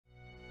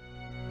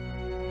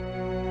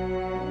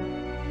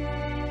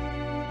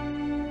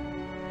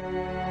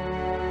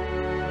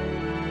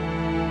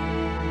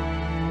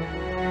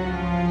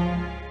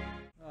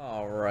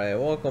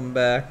welcome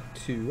back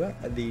to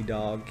the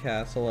Dog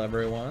Castle,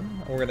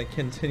 everyone. We're gonna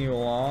continue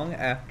along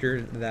after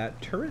that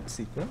turret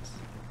sequence.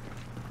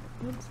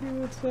 Let's see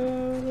what's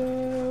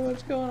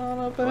going on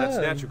up ahead. Well, that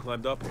snatcher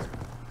climbed up here.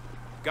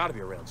 Gotta be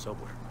around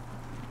somewhere.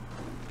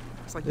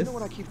 It's like, you know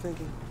what I keep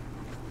thinking?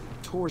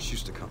 Tourists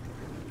used to come here.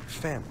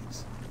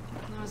 Families.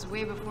 That was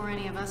way before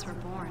any of us were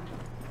born.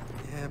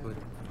 Yeah, but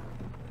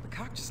the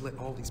cock just let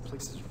all these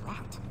places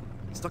rot.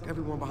 He stuck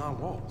everyone behind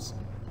walls.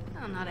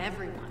 No, not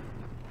everyone.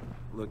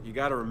 Look, you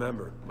gotta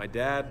remember, my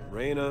dad,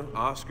 Raina,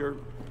 Oscar,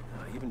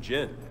 even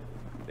Jin,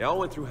 they all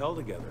went through hell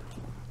together.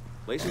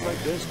 Places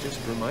like this just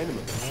remind them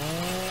of it.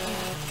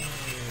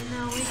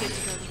 No, we get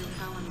to go through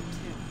hell in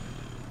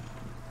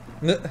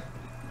them too.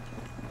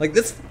 Like,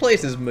 this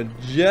place is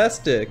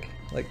majestic,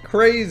 like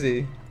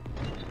crazy.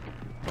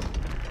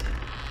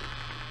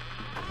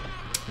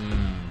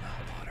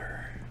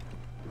 Water.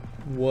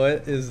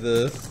 What is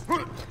this?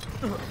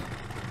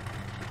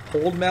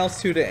 Hold mouse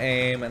 2 to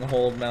aim and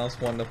hold mouse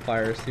 1 to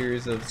fire a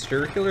series of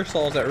circular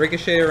salts that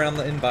ricochet around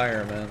the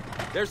environment.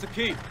 There's the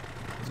key.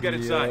 Let's get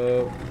inside.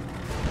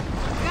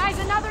 Guys,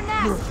 another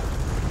nest!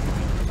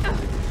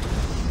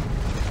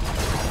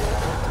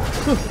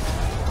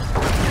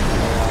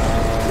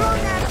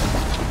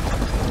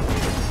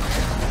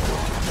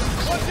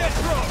 What's that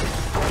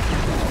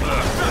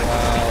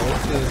Wow,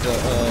 this is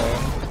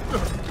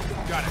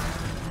Got it.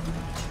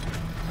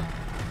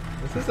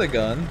 this is a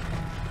gun.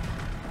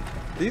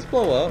 These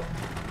blow up.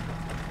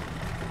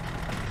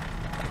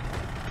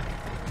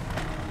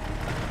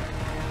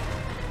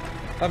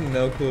 I have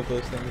no clue if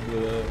those things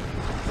blew up.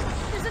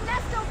 There's a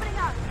nest opening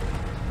up!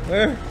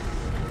 Where?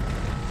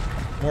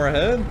 More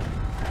ahead?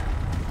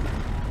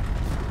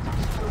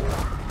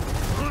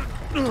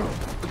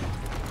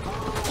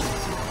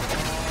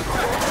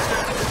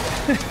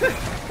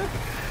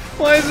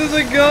 Why is this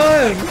a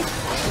gun?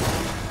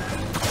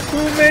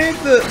 Who made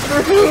this?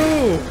 For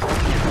who?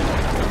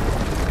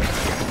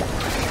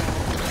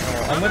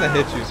 Oh, I'm gonna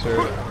hit you, sir.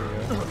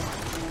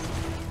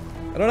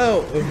 I don't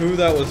know who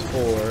that was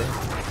for.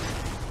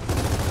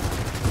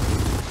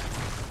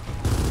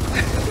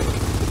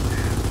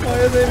 Why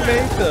did they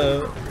make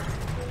that?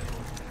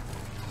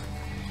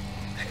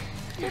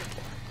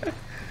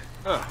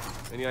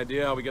 Any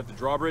idea how we get the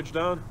drawbridge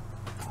down?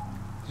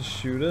 Just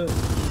shoot it?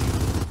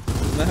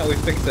 Isn't that how we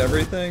fix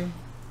everything?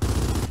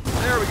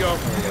 There we go.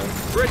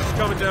 Bridge is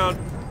coming down.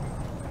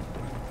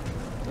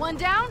 One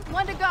down,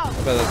 one to go. I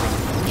bet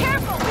that's...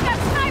 Careful, we got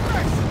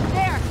snipers!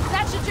 There,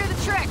 that should do the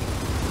trick.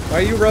 Why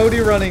are you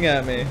roadie running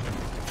at me?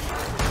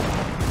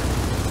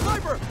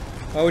 Sniper!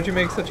 Why would you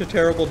make such a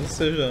terrible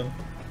decision?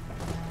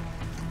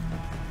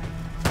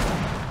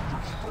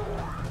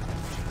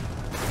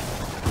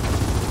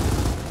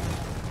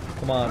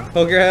 Come on,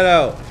 poke your head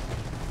out.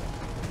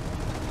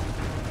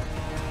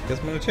 Guess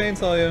I'm gonna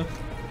chainsaw you.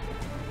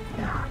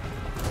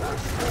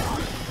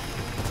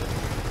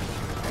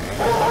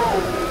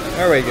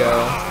 There we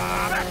go.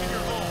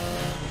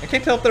 I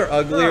can't tell if they're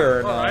ugly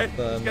or not. Alright,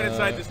 let's get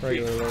inside this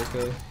regular piece.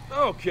 locust.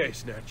 Okay,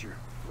 Snatcher.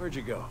 Where'd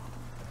you go?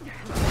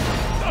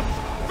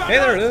 Hey,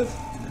 there it is.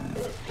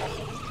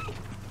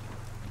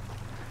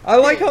 I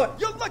like how...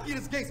 You're lucky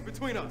this gate's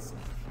between us,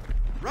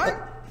 right?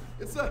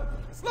 It's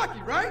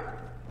lucky, right?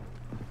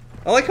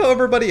 I like how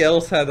everybody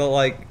else had to,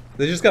 like,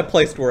 they just got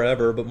placed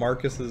wherever, but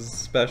Marcus is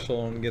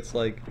special and gets,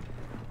 like,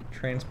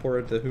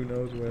 transported to who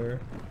knows where.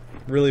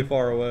 Really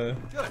far away.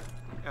 Good.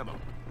 Ammo.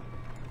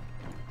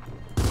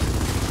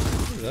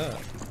 What is that?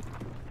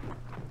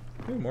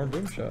 Ooh, more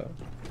boom shot.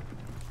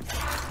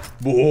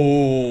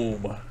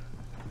 Boom!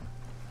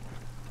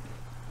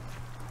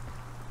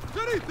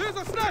 Jenny, there's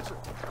a snatcher!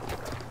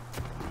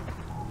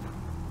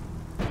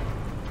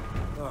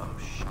 Oh,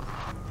 shit.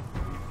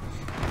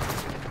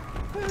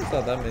 It's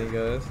not that many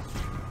guys.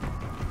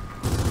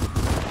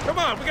 Come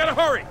on, we gotta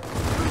hurry!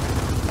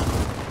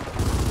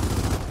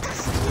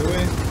 Do we?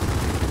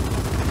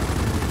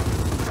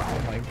 Oh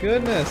my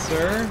goodness,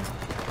 sir.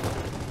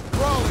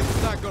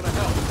 Crawling's not gonna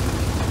help.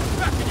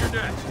 Back in your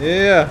net!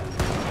 Yeah.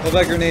 Well,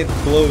 that grenade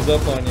blows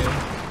up on you.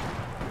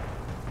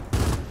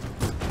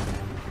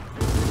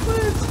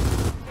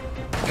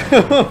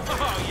 Oh,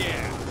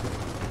 yeah!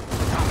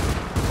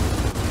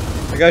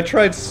 Like, I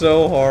tried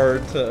so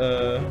hard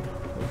to,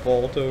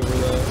 vault over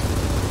that.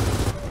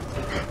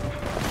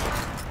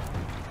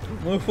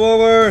 Move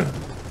forward!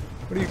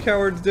 What are you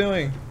cowards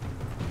doing?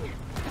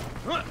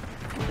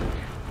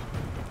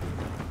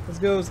 Let's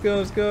go, let's go,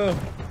 let's go!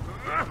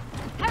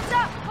 Heads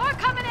up, more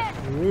coming in!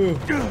 Ooh.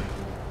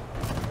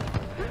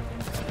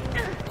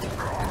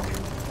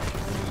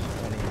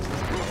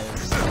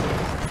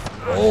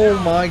 Oh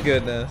my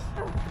goodness.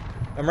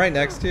 I'm right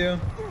next to you. I'm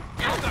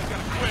not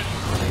gonna quit!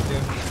 Thank you.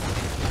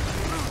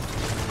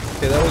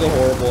 Okay, that was a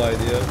horrible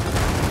idea.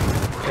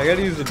 Okay, I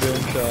gotta use the boom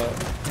shot.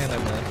 And I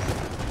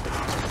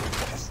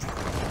missed.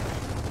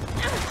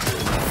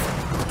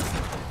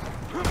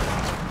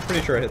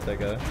 Pretty sure I hit that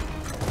guy.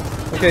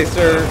 Okay,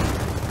 sir.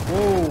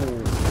 Whoa.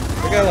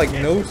 That guy like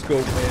no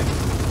scope me.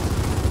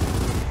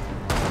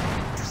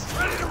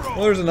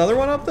 Oh, there's another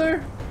one up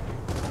there?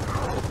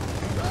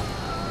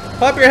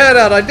 Pop your head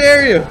out, I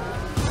dare you!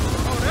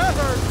 Oh, that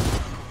hurt.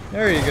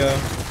 There you go.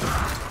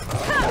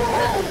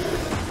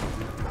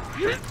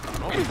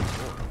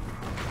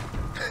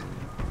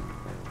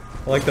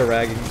 I like the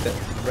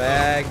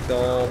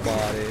ragdoll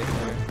body.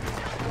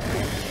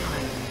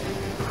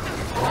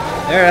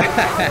 There.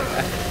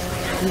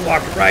 You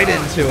walked right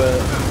into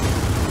it.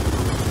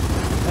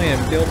 I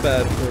am feel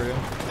bad for you.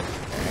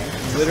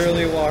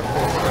 Literally walked into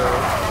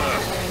it.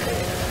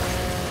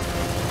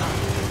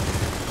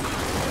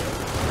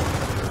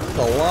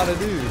 That's a lot of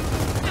dudes.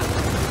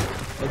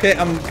 Okay,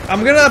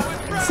 I'm gonna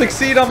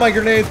succeed on my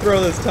grenade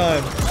throw this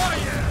time.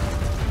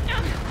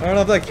 I don't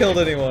know if that killed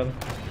anyone.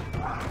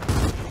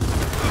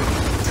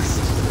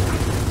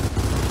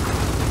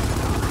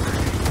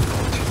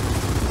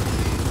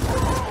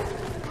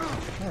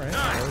 Alright,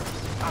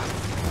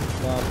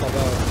 wow, pop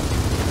out.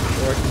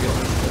 Or I can get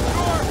this guy.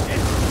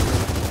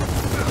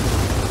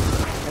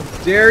 How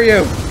dare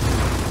you!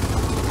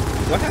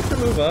 Do I have to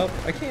move up?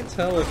 I can't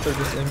tell if they're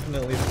just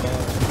infinitely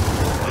spawned.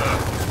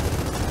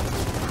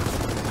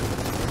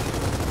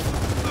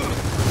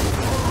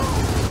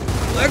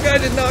 That guy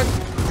did not.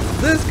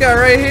 This guy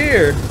right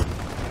here.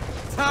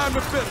 Time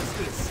to finish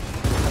this.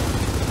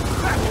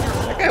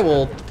 That guy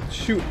will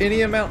shoot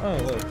any amount. Oh,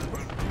 look.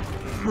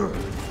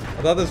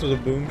 I thought this was a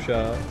boom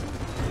shot.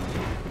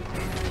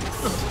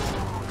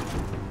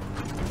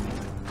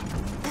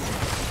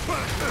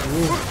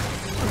 Ooh.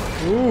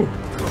 Ooh.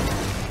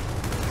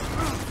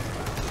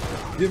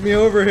 Get me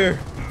over here.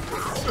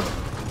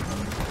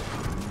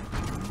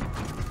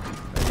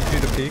 I need you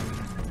to peek.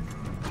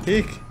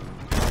 Peek.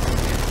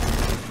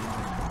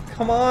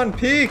 Come on,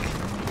 peek.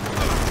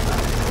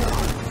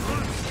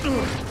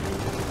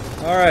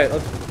 All right,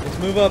 let's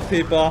move up,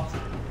 people.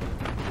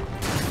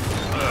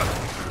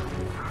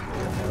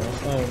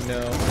 Oh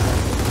no.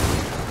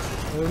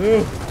 Oh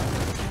no.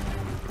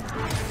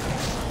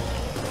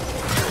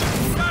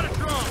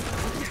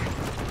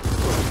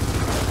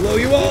 Blow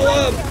you all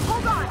up.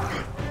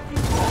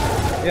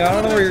 Yeah, I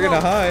don't know where you're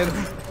gonna hide.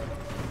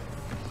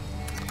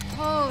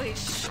 Holy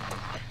sh!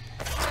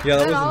 Yeah,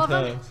 that all was of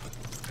them? intense.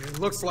 It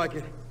looks like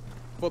it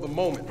for the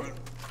moment.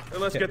 Hey,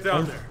 let's Yeah, get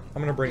down there.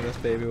 I'm gonna bring this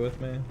baby with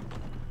me.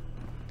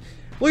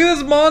 Look at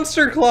this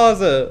monster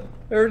closet!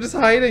 They were just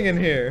hiding in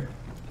here.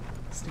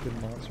 Stupid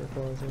monster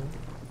closet.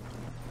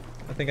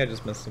 I think I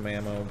just missed some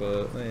ammo,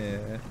 but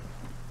yeah.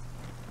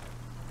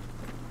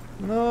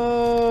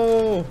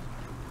 No!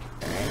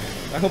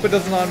 I hope it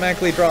doesn't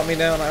automatically drop me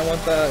down. I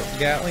want that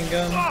Gatling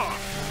gun.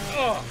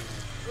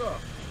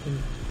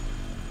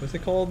 What's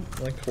it called?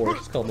 Like horse.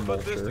 It's called the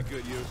Put this to Vulture.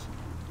 good use.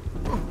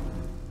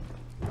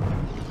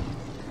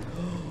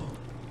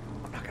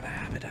 I'm not gonna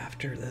have it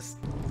after this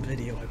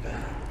video, I bet.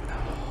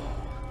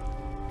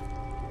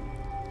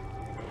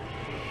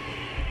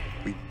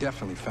 We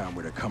definitely found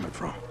where they're coming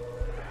from.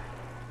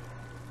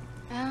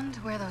 And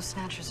where those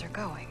snatchers are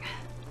going.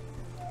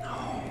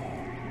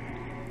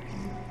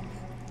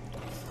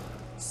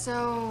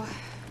 So,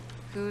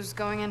 who's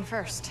going in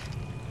first?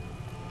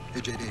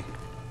 Hey, JD.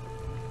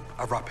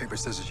 I rock, paper,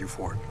 scissors you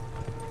for it.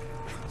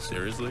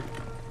 Seriously?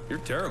 You're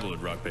terrible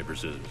at rock, paper,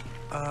 scissors.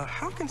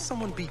 How can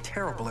someone be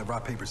terrible at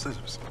rock, paper,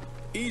 scissors?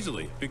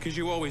 Easily, because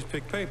you always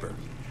pick paper.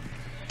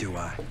 Do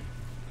I?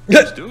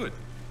 Let's do it.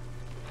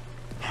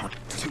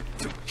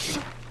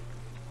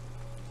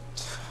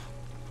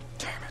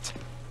 Damn it.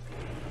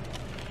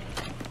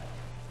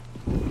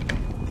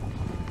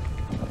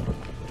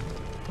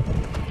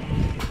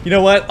 You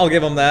know what? I'll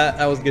give him that.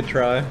 That was a good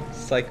try.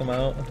 Psych him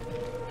out.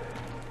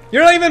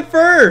 You're not even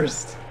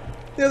first!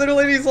 The other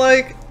lady's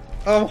like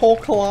a whole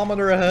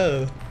kilometer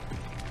ahead.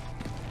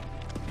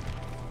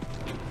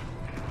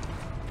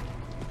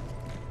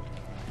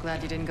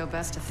 Glad you didn't go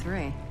best of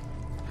 3.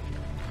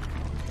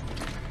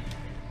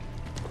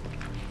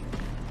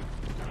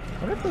 I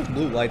wonder if those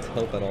blue lights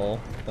help at all.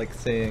 Like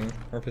seeing,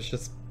 or if it's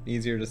just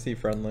easier to see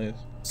friendlies.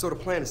 So the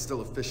plan is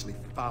still officially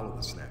follow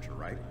the Snatcher,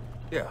 right?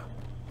 Yeah.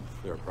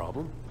 There a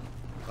problem?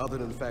 Other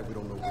than the fact we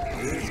don't know where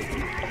it is.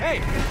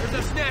 Hey,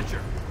 there's a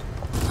snatcher.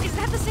 Is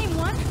that the same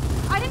one?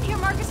 I didn't hear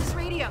Marcus's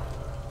radio.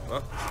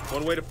 Well,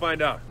 one way to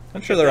find out.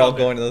 I'm sure they're all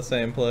going to the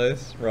same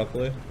place,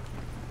 roughly.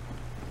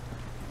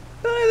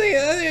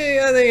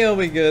 I think it'll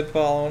be good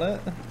following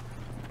it.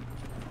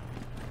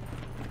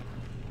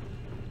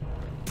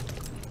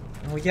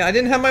 Oh yeah, I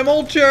didn't have my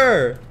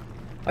mulcher!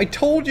 I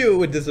told you it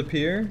would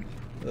disappear.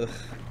 Ugh.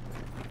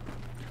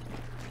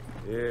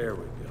 There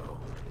we go.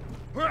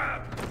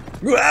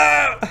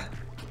 Ah!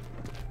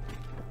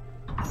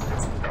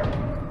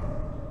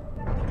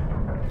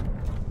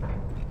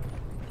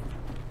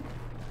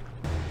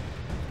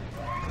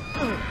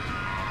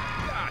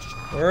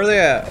 Where are they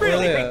at? Where are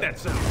Really they hate at? that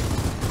sound.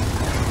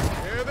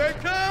 Here they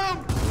come!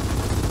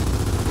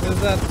 What is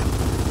that?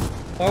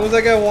 Why was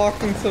that guy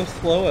walking so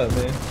slow at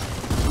me?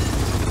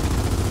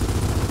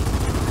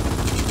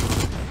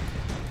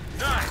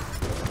 Nice.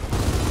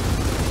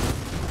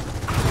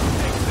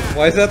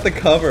 Why is that the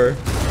cover?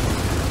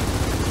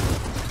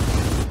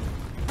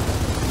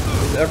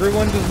 Is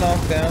everyone just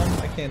knocked down?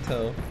 I can't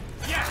tell.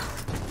 Yes.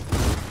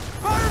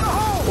 Fire in the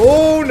hole!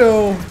 Oh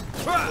no!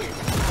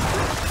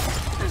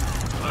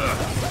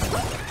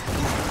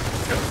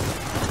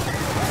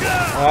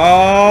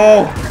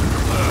 Oh!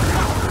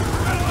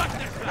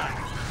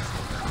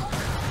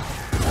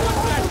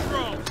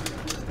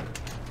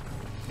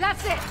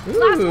 That's it.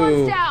 Last Ooh.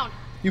 one's down.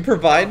 You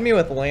provide me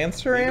with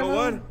Lancer You ammo? know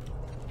what? In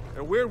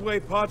a weird way,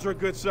 pods are a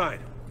good sign.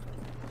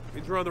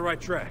 Means we're on the right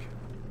track.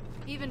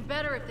 Even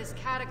better if this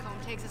catacomb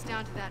takes us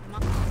down to that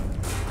monk.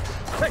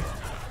 Hey!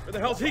 Where the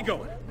hell's he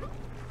going?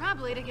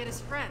 Probably to get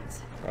his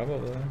friends.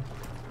 Probably.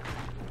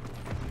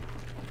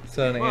 Is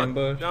that an Come on,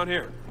 ambush? down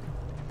here.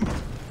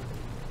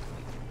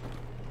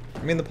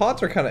 I mean, the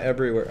pods are kind of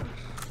everywhere.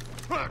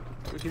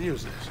 We can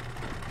use this.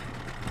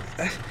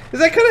 Is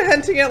that kind of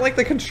hinting at like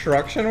the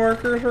construction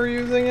workers were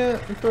using it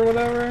for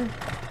whatever?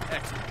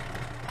 Excellent.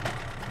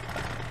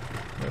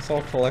 It's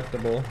all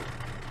collectible.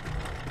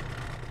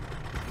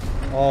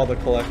 All the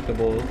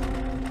collectibles.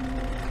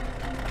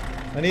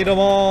 I need them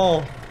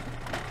all.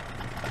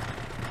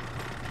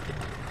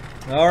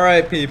 All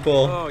right,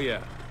 people. Oh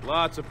yeah,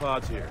 lots of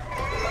pods here.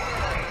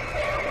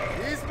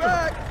 He's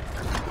back.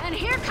 And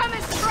here come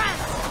his friends.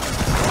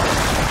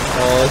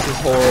 Oh, this is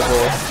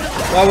horrible.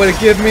 Why would it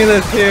give me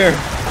this here?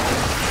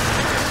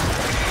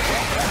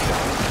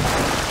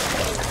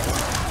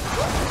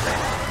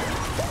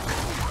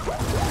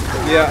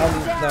 Yeah, I'm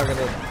not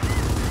gonna.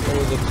 That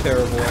was a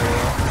terrible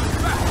idea.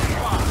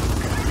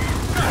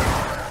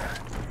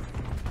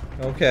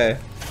 Okay.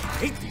 I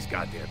hate these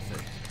goddamn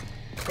things.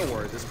 Don't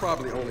worry, there's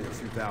probably only a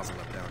few thousand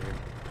left down here.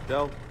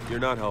 Del, you're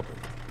not helping.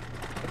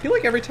 I feel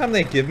like every time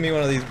they give me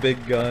one of these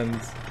big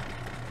guns,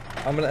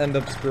 I'm gonna end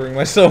up screwing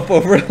myself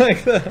over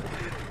like that.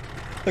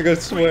 Like I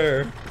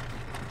swear.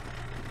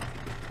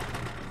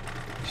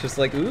 It's just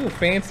like, ooh,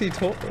 fancy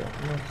toy.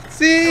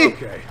 See?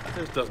 Okay,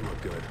 this doesn't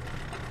look good.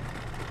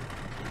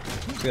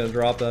 I'm just gonna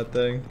drop that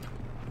thing.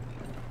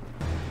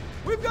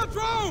 We've got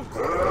drones.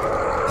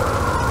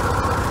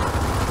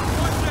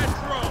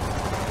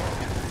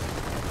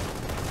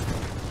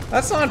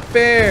 That's not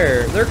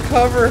fair. Their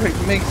cover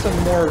makes some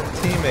more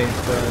teammates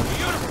friends.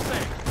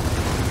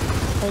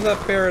 How's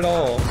that fair at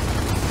all?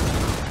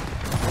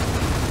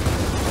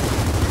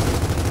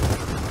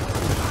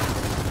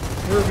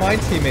 Where are my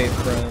teammates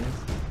friends?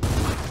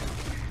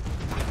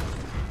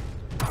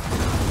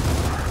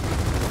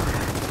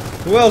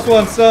 Who else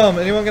wants some?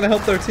 Anyone gonna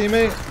help their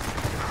teammate?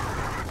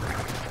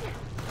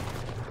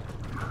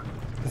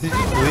 Does he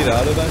just bleed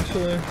out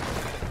eventually?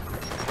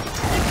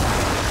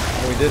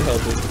 Oh, we did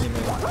help his teammate.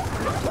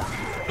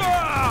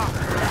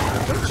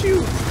 Don't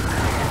you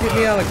get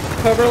me out of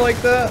cover like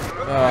that?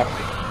 Oh,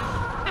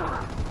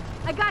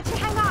 I got you.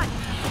 Hang on.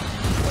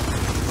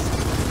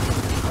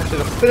 I should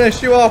have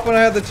finished you off when I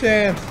had the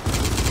chance.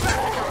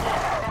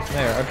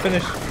 There, I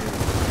finished.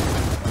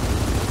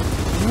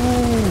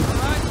 Ooh.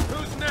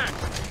 Who's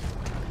next?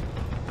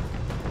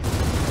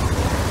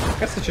 I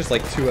guess it's just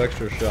like 2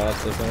 extra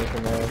shots to finish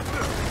him off.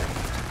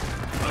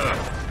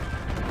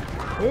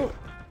 Ooh.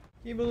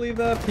 Can you believe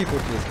that? People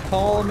just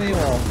call me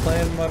while I'm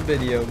playing my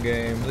video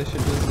games. They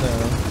should just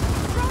know.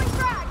 Throwing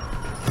frag.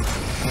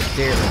 How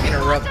dare they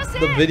interrupt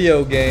the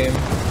video game.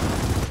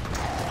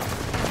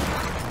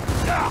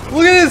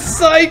 Look at this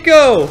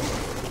psycho!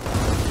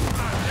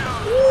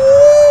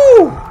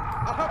 Woo!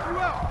 I'll help you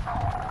out.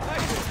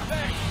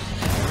 Thanks.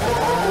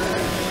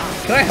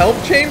 Can I help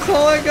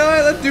chainsaw that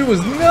guy? That dude was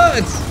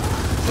nuts!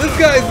 This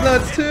guy's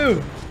nuts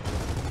too!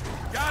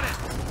 Got it.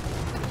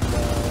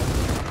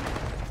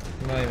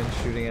 I'm not even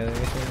shooting at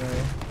anything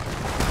right.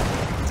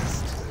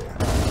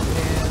 Oh,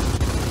 man.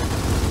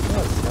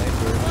 Oh,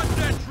 sniper. Watch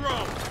that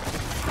drone.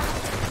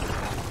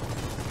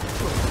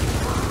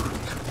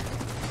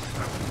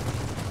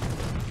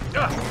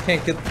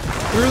 Can't get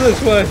through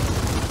this way.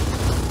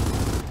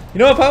 You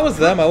know, if I was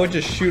them, I would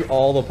just shoot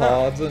all the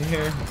pods in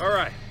here. All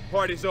right,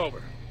 party's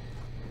over.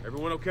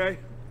 Everyone okay?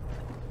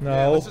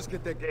 No. Let's just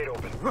get that gate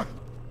open.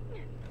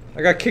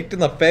 I got kicked in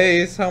the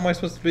face. How am I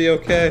supposed to be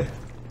okay?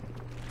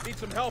 Need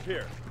some help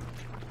here.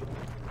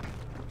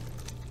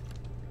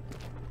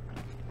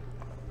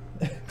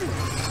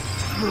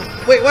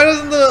 Wait, why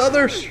doesn't the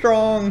other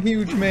strong,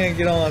 huge man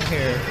get on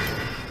here?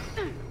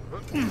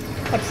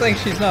 I'm saying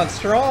she's not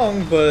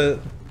strong, but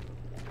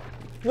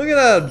look at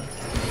that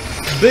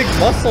big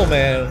muscle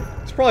man.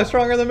 He's probably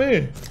stronger than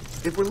me.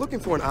 If we're looking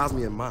for an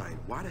osmium mine,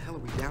 why the hell are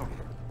we down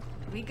here?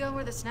 We go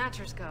where the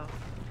Snatchers go.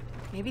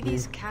 Maybe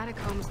these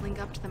catacombs link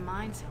up to the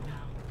mine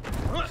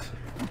somehow.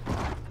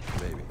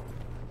 Maybe.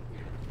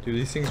 Dude,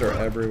 these things are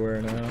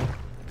everywhere now.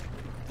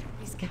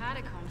 These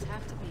catacombs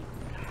have to be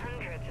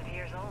hundreds of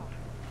years old.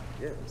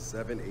 Yeah,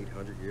 700,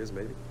 800 years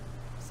maybe.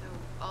 So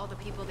all the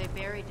people they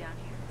buried down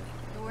here,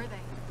 who were they?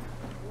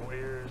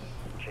 Warriors,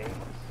 kings.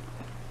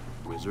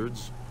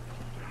 Wizards?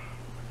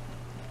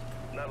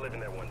 Not living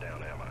that one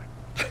down, am I?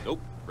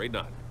 Nope, afraid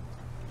not.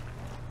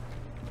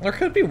 There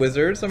could be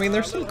wizards. I mean,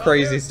 there's some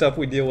crazy stuff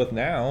we deal with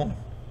now.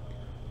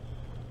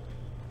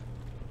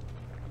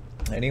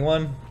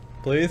 Anyone?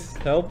 Please,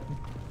 help.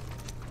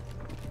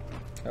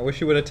 I wish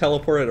you would have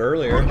teleported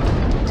earlier.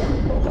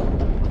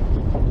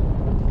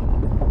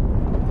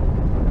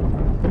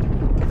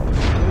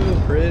 Ooh,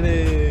 pretty.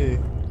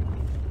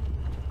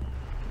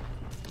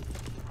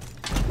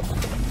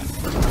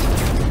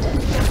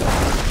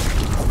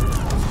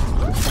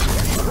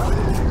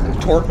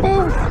 torque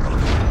bow?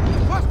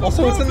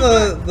 Also, it's in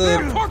the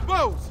Torque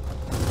bows!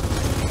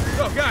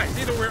 So guys,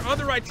 either we're on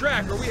the right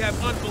track or we have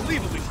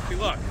unbelievably shitty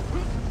luck.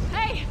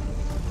 Hey,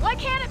 why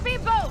can't it be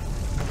both?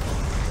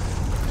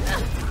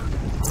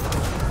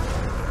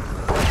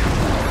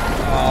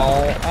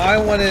 Oh, I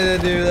wanted to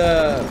do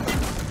that.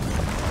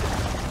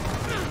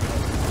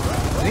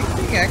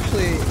 Anything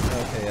actually?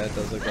 Okay, yeah, it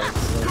does look like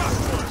this.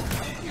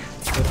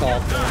 With all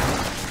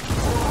things.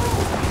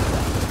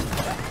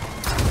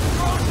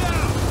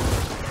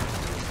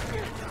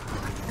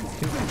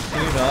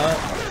 Can you not?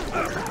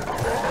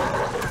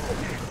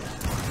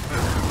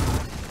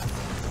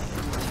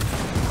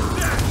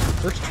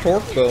 Where's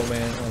torque bow,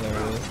 man? Oh, there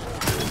it is.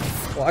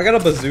 Well, I got a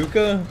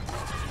bazooka,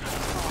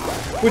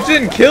 which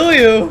didn't kill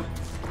you.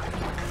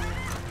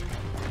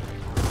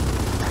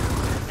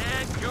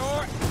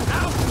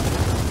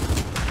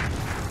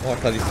 Oh, I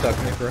thought he stuck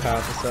me for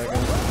half a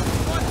second.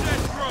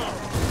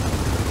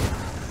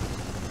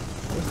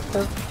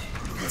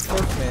 What's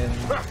Torque Man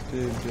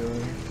dude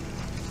doing?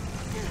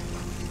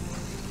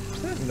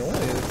 What's that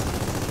noise?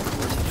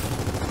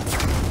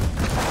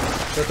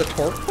 Is that the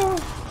torque bow?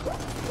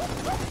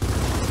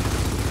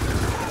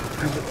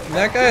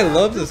 That guy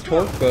loves his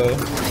torque bow.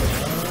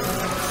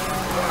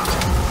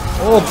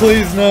 Oh,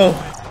 please, no.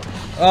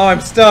 Oh,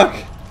 I'm stuck.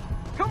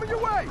 Coming your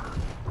way!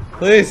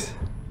 Please.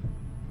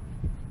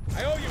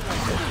 I owe you one.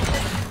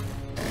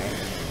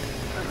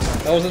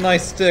 That was a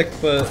nice stick,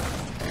 but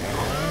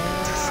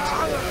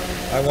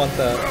I want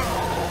that.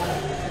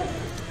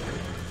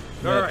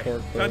 All right,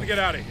 time to get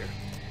out of here.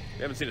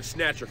 We haven't seen a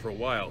snatcher for a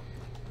while.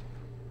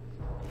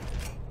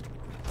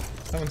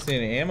 I haven't seen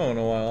any ammo in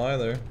a while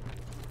either.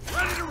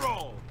 Ready to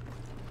roll.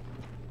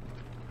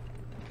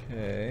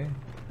 Okay.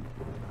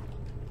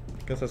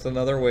 Guess that's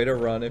another way to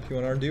run if you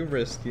want to do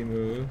risky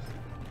moves.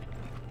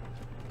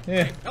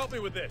 Yeah. Help me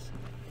with this.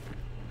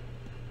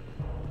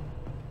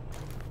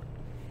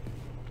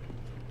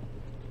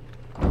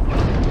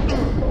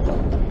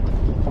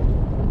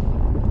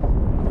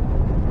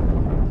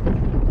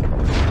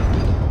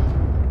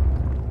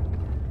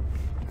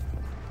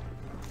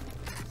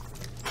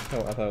 Oh,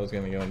 I thought I was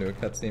gonna go into a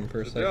cutscene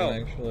for a second, Adele,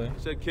 actually. you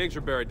said kings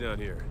are buried down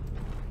here.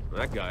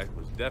 Well, that guy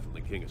was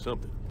definitely king of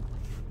something.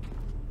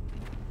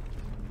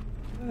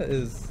 That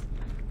is...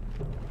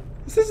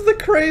 This is the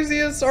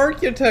craziest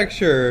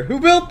architecture!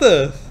 Who built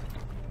this?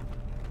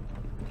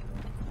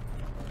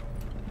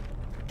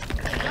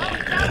 There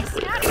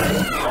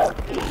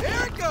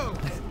it goes!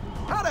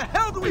 How the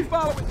hell do we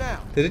follow it now?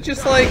 Did it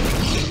just like...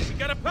 We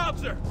got a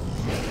pouncer.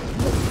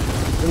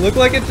 It looked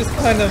like it just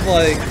kind of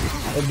like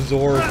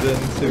absorbed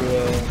into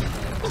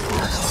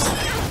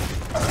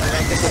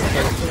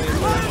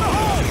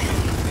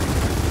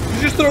Did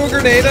you just throw a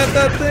grenade at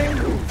that thing?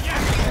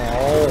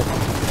 Oh.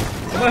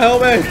 Someone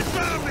help me!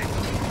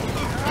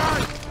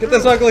 Get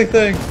this ugly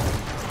thing!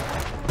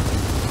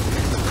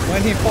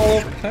 Why'd he fall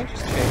over? Can I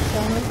just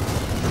chainsaw him?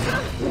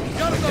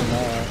 I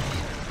cannot.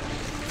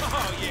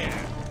 Oh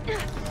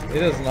yeah. It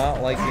does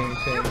not like being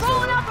You're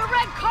rolling chainsawed. off a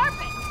red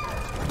carpet!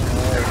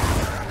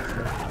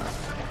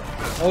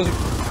 I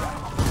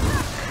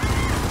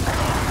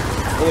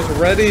was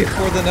ready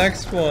for the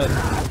next one.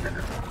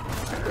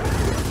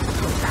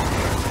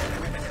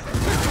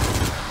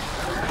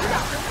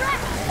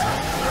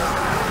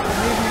 How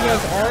many of you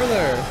guys are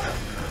there?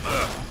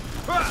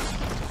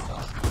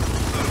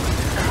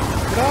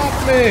 Get off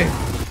me!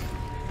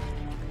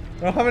 I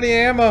don't have any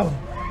ammo.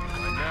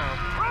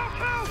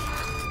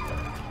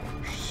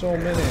 There's so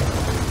many.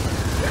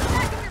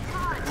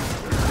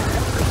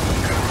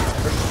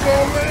 There's so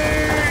many!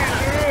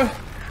 Ugh.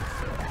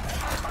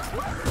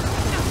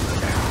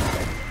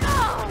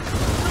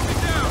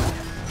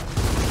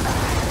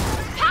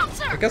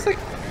 I guess I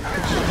could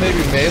just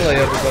maybe melee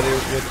everybody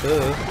with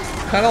this.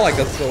 Kind of like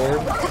a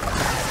sword.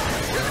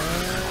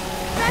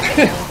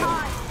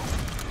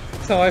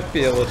 That's how I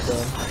feel with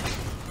them.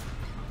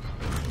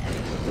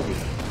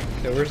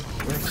 Okay, where's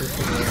this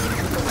one?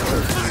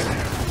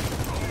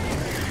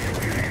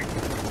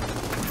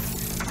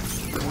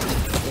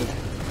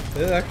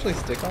 Did it actually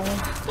stick on him?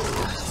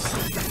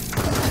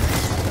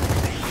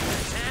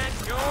 And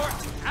you're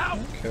out.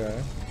 Okay.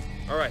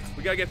 All right,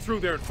 we gotta get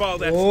through there and follow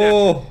that snap.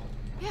 Oh!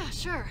 Yeah,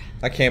 sure.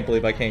 I can't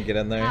believe I can't get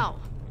in there. How?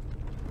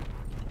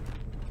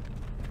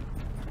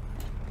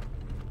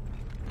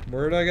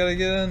 Where do I gotta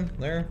get in?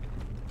 There.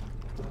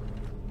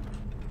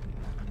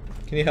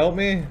 Can you help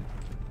me?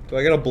 Do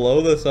I gotta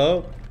blow this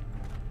up?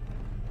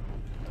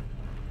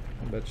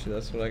 I bet you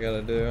that's what I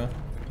gotta do.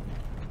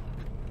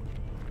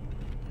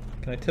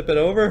 Can I tip it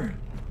over?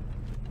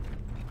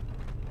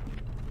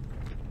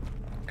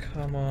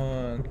 Come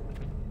on.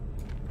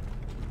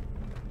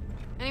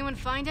 Anyone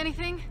find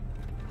anything?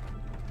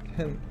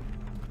 Can...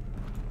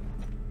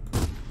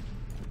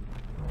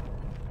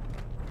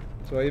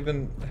 Do I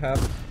even have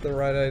the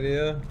right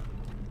idea?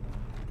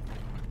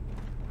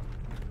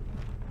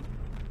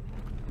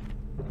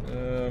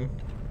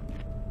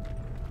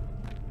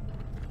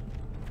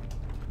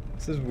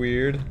 This is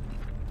weird.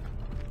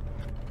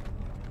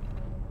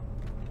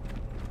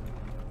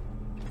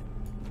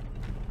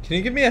 Can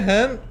you give me a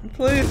hint,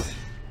 please?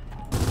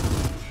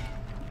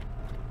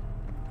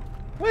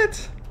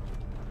 What?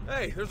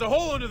 Hey, there's a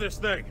hole under this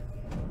thing.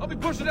 I'll be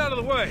pushing out of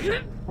the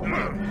way.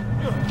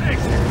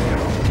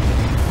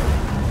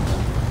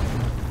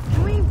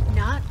 Can we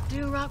not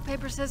do rock,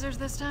 paper, scissors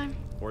this time?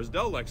 Or as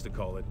Dell likes to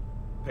call it,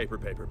 paper,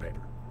 paper,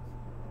 paper.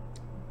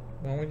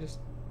 Why don't we just...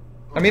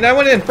 I mean, I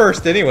went in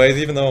first anyways,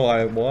 even though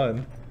I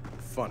won.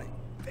 Funny.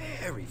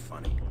 Very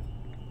funny.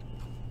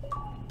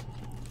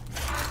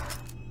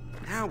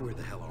 Now where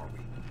the hell are we?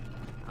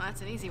 Well,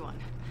 that's an easy one.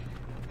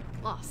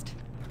 Lost.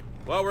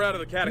 Well, we're out of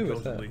the Who catacombs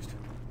was that? at least.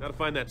 Gotta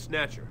find that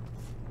snatcher.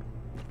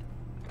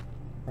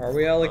 Are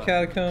we out of the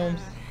catacombs?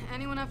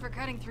 Anyone up for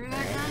cutting through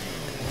that guy?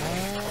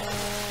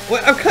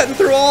 What? I'm cutting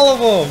through all of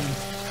them!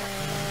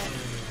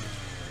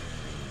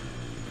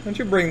 Don't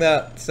you bring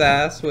that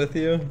sass with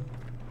you?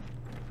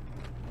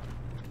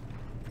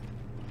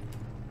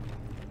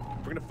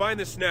 We're gonna find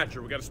this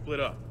snatcher. We gotta split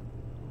up.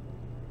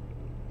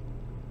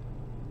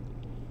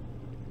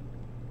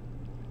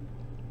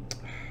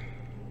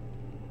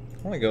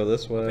 I want to go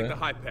this way. Take the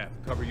high path.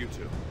 Cover you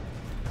two.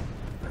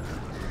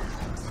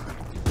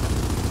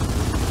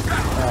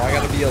 Oh, I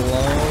gotta be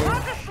alone.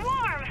 Lots of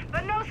swarm,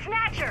 but no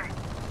snatcher.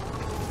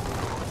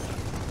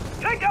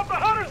 Take out the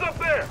hunters up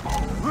there!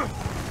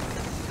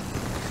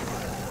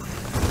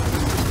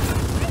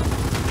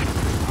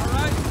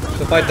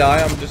 So if I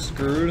die, I'm just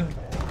screwed?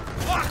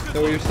 Is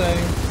that what you're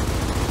saying?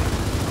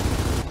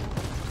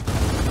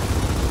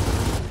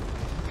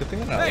 Good thing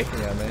they're not Hey,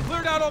 looking at me.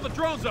 cleared out all the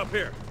drones up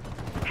here.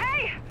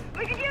 Hey,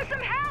 we could use some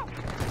help.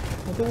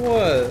 What the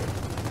what?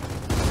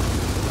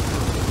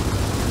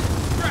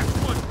 Crack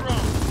one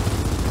drone.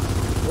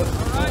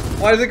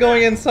 Why is it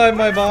going inside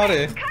my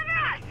body? Cover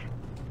us.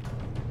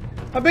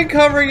 I've been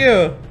covering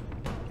you!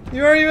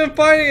 You aren't even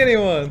fighting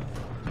anyone!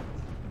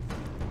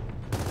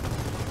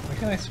 Why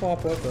can't I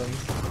swap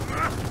weapons?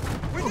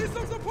 We need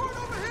some support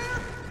over here!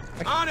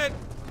 On it.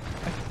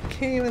 I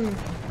can't even...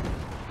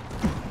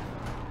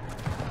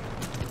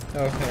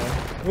 Okay.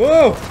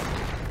 Whoa!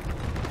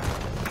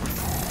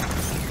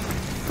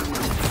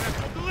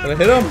 Did I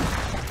hit him?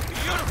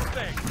 Beautiful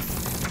thing.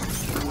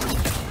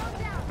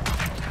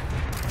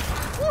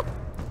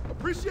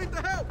 Appreciate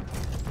the help!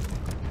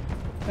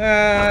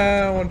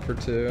 Ah, 1 for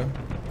 2.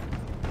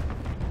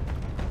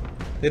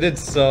 They did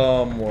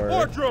some More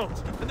work.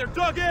 drones, and they're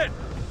dug in.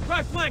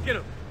 Try flanking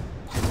them.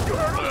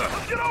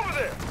 Let's get over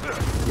there!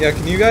 Yeah,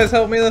 can you guys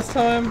help me this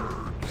time?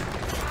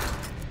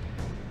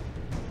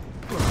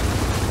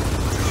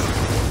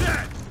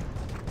 Dead.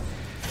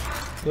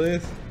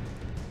 Please?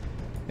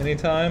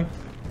 Anytime?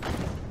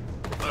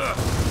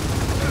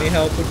 Any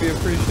help would be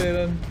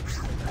appreciated.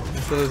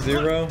 Instead of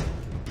 0.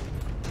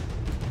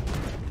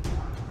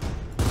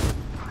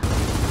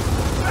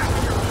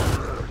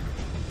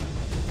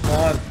 Come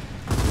on.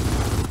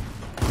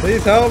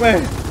 Please help me.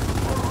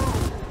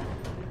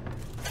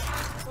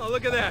 Oh,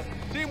 look at that.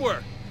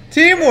 Teamwork.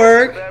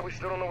 Teamwork? Bad we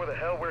still don't know where the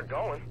hell we're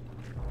going.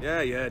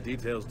 Yeah,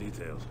 details,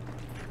 details.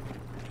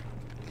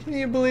 Can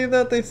you believe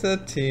that they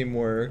said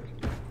teamwork?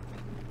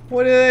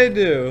 What did they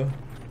do?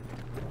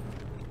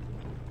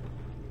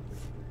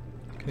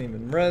 Couldn't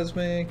even res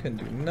me, couldn't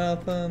do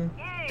nothing.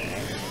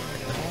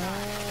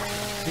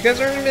 You guys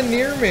aren't even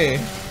near me.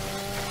 In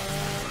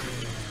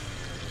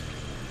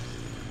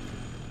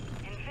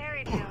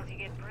fairy tales, you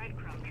get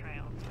breadcrumb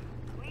trails.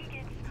 We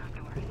get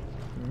snugglers.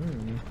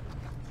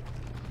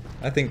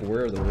 I think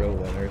we're the real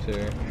winners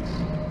here.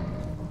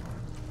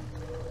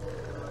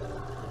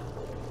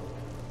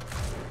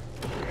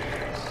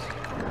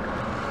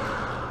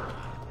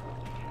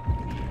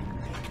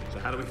 So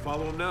how do we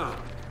follow him now?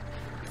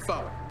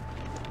 Follow.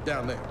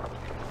 Down there.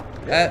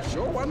 That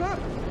Sure, why not?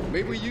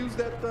 Maybe we use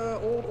that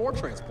old ore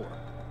transporter.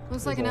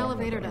 Looks like an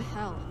elevator to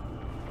hell.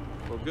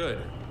 Well,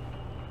 good.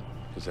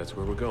 Because that's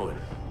where we're going.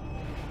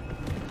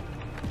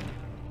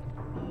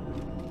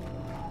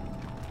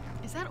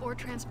 Is that ore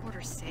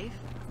transporter safe?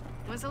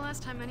 When's the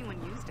last time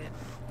anyone used it?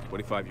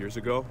 25 years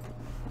ago,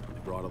 they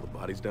brought all the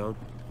bodies down.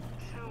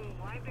 So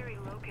why bury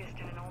Locust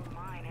in an old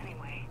mine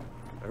anyway?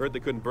 I heard they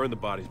couldn't burn the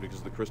bodies because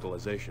of the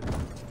crystallization.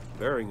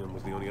 Burying them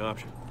was the only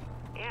option.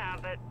 Yeah,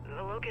 but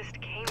the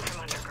Locust came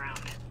from underground.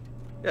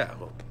 Yeah,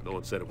 well, no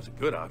one said it was a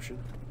good option.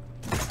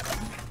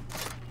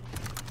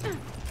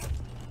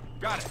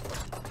 Got it.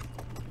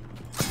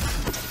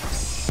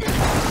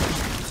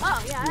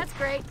 Oh, yeah, that's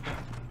great.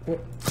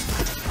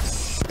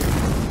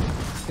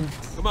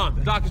 Come on,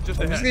 the dock is just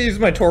I'm just ahead. gonna use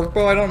my torque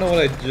bow. I don't know what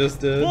I just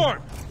did.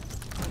 Warren!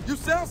 You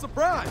sound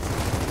surprised.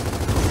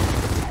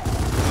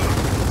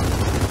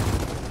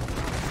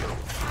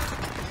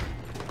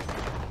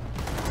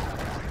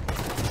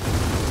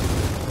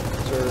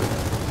 Sir.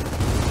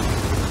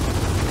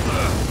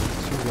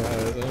 Two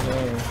guys, I don't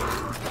know.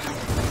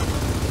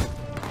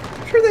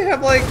 I'm sure they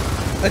have like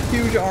a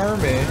huge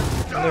army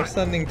and they're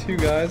sending 2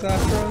 guys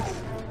after us.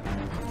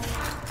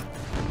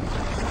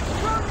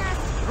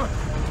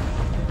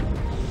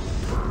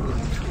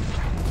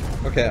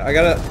 Okay, I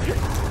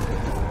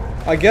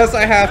guess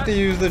I have to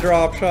use the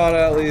drop shot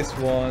at least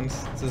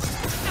once.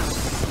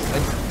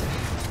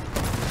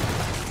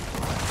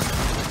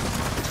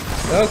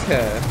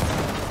 Okay.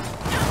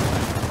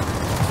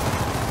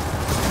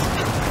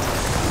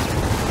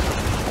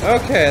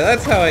 Okay,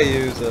 that's how I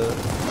use it.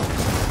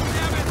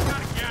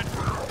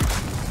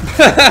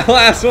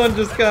 Last one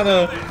just kind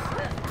of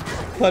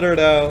puttered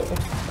out.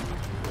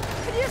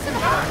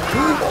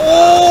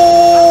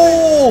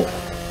 Oh!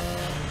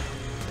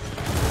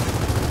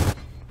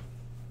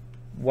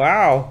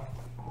 Wow.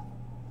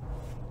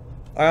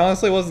 I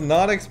honestly was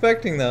not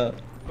expecting that.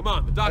 Come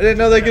on, the I doctor. didn't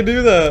know they could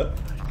do that.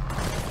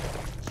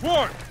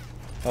 Swarm!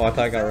 Oh, I thought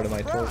I got rid of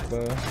my torque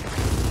bow.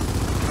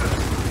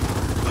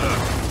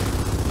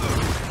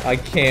 I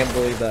can't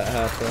believe that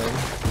happened.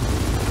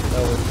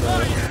 That was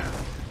nice.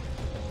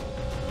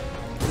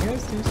 Can you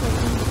guys do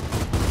something?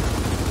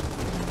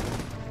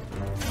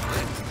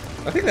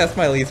 I think that's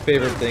my least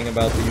favorite thing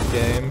about these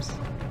games.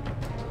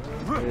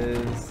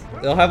 Is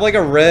they'll have like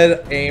a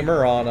red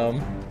aimer on them.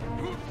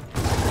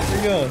 Where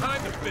you going?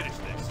 Time to finish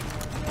this.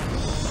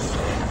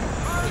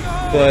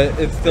 But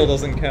it still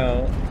doesn't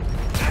count.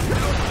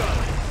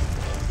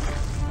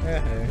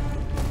 Hey.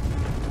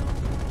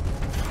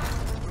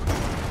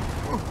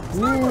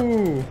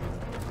 Ooh.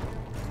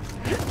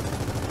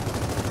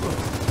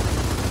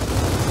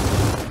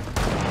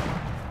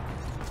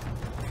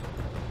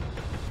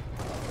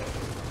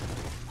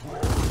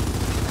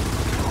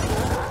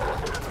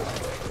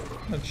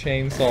 A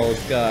chainsaw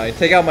this guy.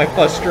 Take out my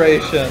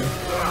frustration.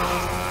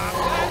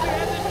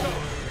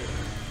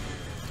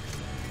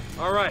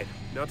 All right,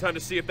 now time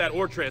to see if that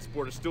ore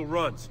transporter still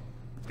runs.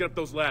 Let's get up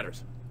those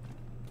ladders.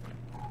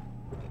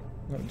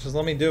 Just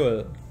let me do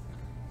it.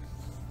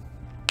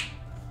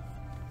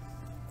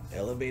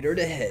 Elevator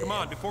to hell. Come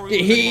on, before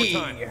we lose any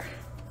more time.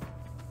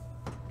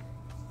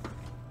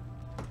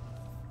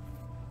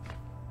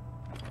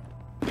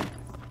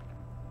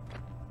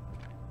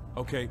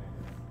 Okay,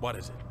 what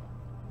is it?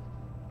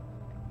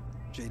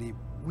 JD,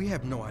 we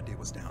have no idea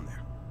what's down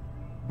there.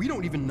 We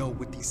don't even know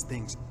what these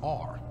things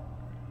are.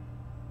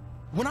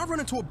 When I run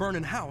into a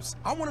burning house,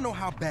 I want to know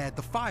how bad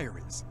the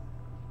fire is.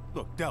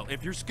 Look, Del,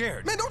 if you're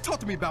scared... Man, don't talk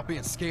to me about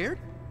being scared.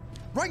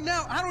 Right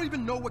now, I don't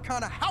even know what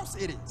kind of house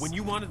it is. When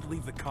you wanted to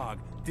leave the COG,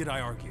 did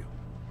I argue?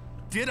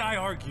 Did I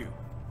argue?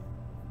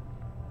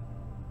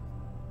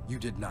 You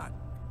did not.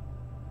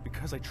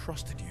 Because I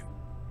trusted you.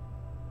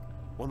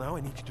 Well, now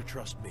I need you to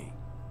trust me.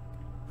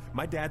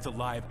 My dad's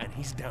alive, and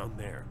he's down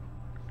there.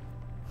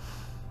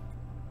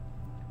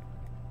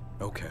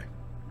 Okay.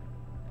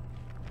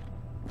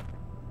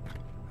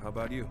 How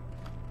about you?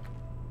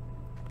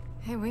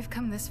 Hey, we've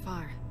come this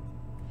far.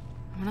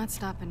 We're not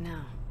stopping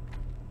now.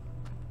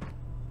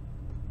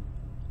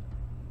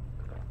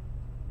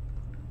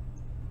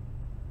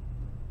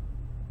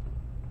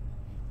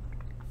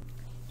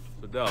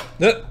 So, Del,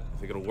 Yep.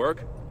 think it'll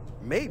work?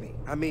 Maybe.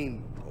 I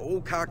mean,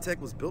 old CogTech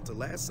was built to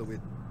last, so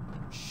it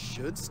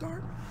should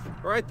start.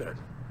 All right, then.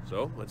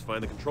 So, let's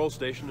find the control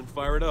station and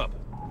fire it up.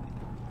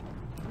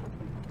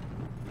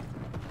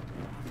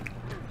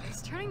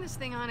 Is turning this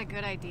thing on a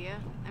good idea?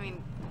 I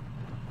mean,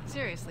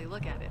 seriously,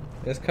 look at it.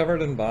 It's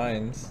covered in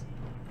vines.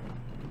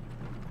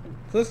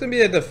 So this is gonna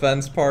be a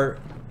defense part.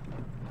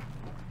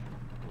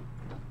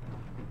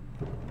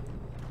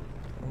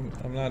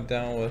 I'm not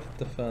down with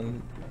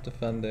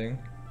defending.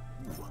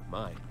 Ooh,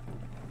 mine.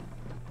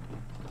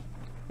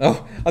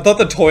 Oh, I thought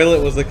the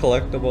toilet was a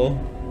collectible.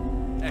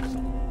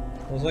 Excellent.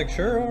 I was like,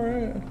 sure,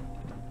 alright.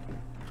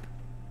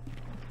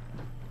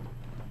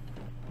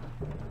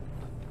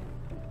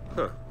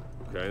 Huh.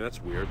 Okay,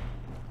 that's weird.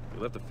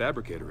 You left the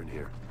fabricator in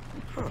here.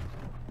 Huh.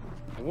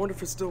 I wonder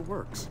if it still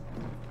works.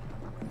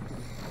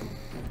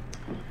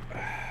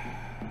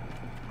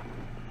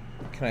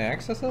 Can I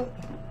access it?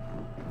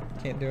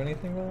 Can't do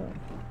anything with it?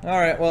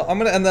 Alright, well, I'm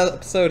gonna end the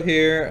episode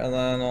here, and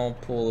then I'll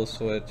pull the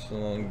switch,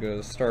 and then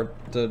go start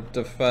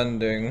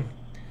defending.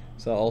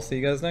 So I'll see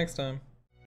you guys next time.